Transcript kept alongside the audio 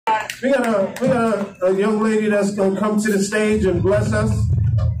We got a young lady that's gonna come to the stage and bless us.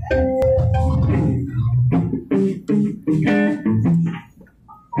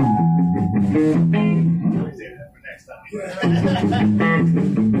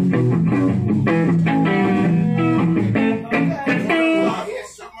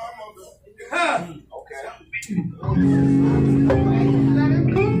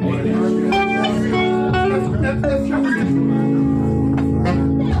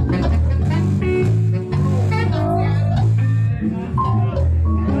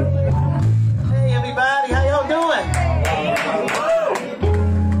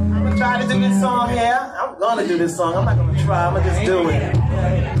 Do this song. I'm not gonna try. I'm gonna just do it.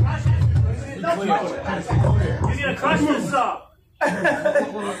 You're gonna crush this song.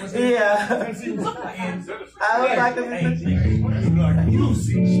 Yeah. I look like a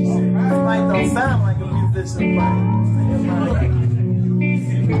musician. Mike don't sound like a musician,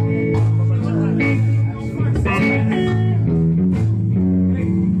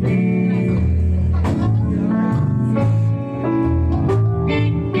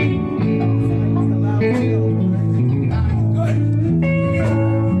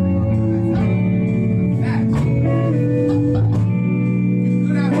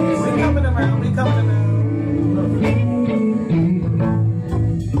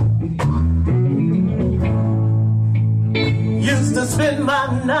 spend my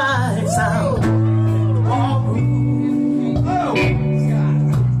nights out in the ballroom. Oh.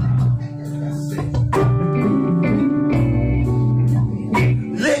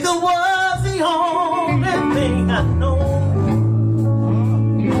 Liquor was the only thing I know.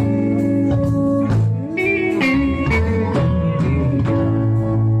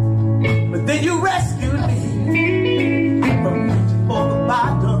 But then you rescued me from reaching for the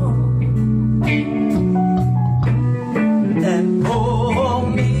bottom. And pull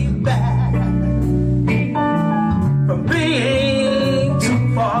me back from being too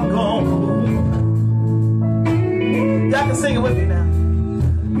far gone. Y'all can sing it with me now.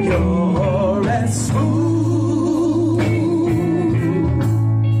 You're as smooth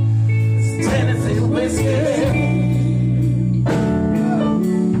as Tennessee whiskey.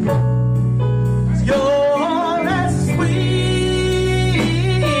 You're as sweet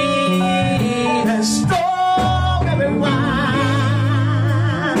as strawberry wine.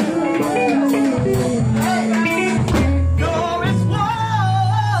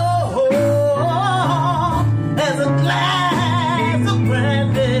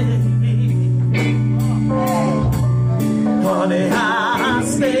 Honey, I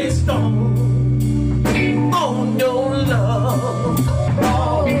stay strong on your love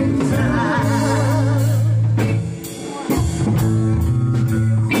all the time.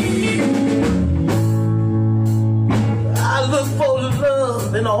 I look for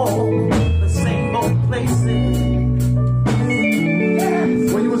love in all the same old places.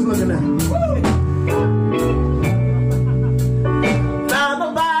 What you was looking at? Down the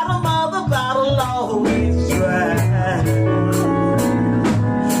bottom of the bottle, always dry.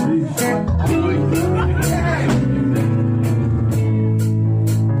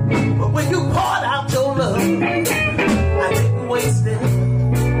 But when you poured out your love, I didn't waste it.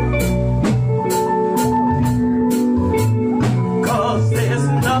 'Cause there's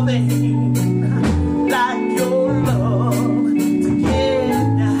nothing like your love to get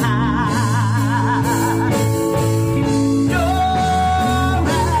you high. You're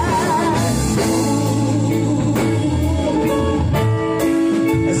as smooth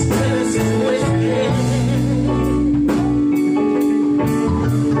as Tennessee whiskey.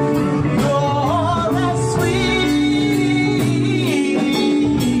 You're as sweet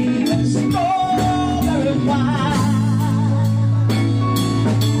as strawberry wine.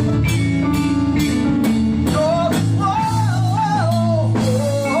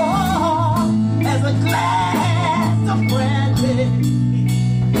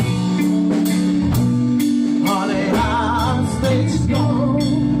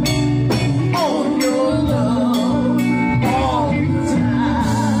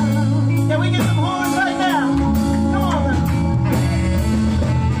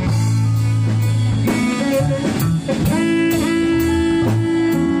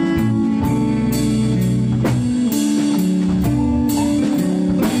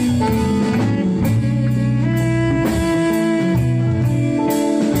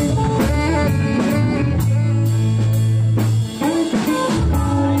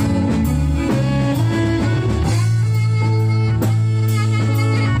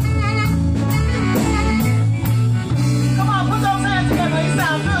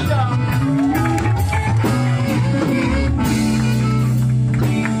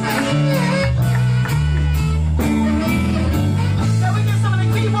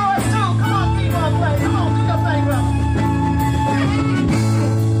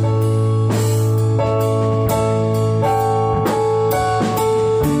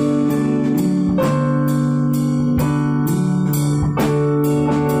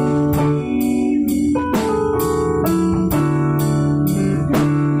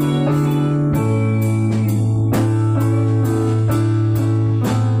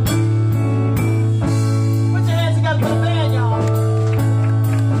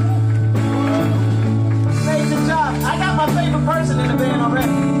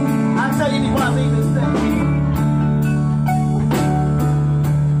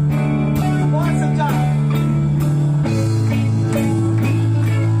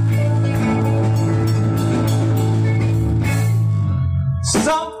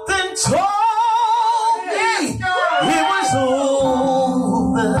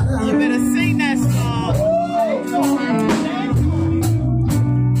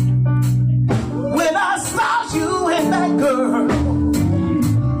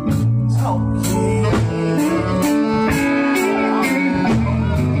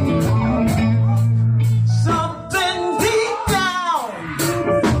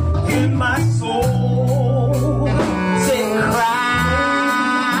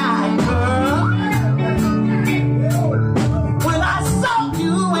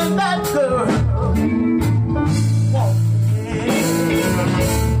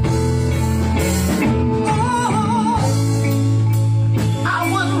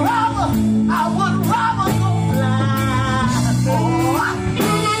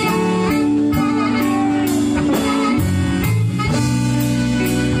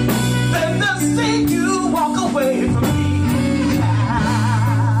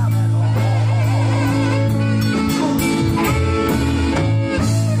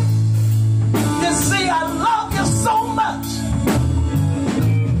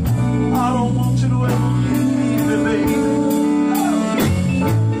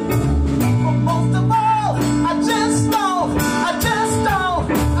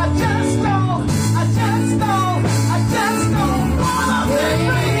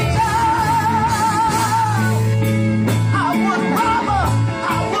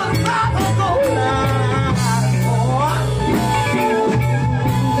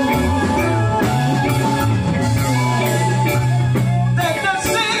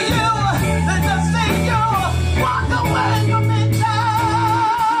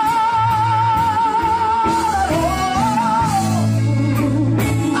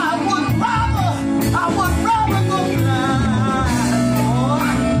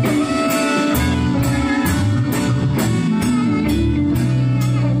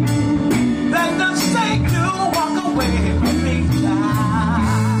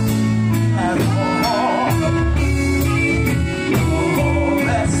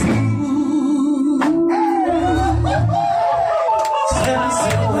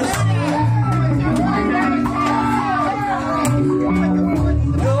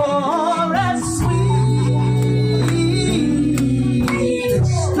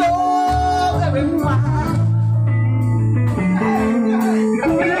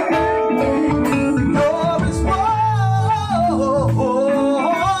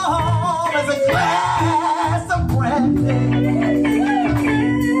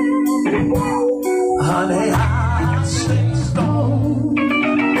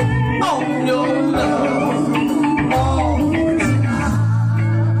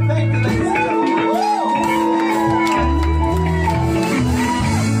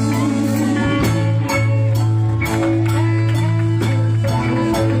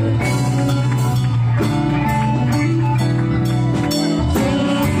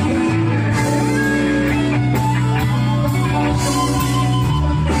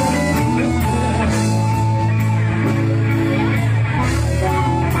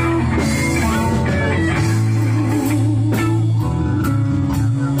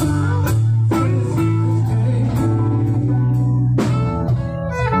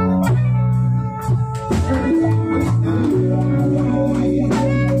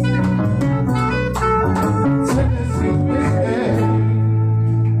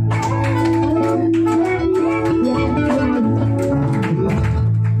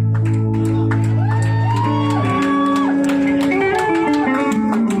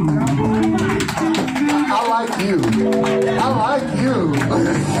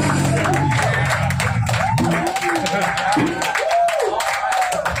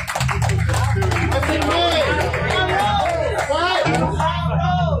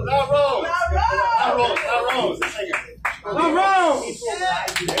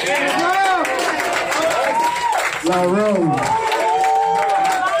 La Rose.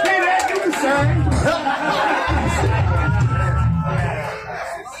 Hey, that you can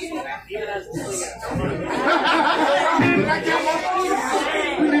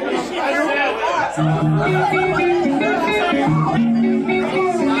sing.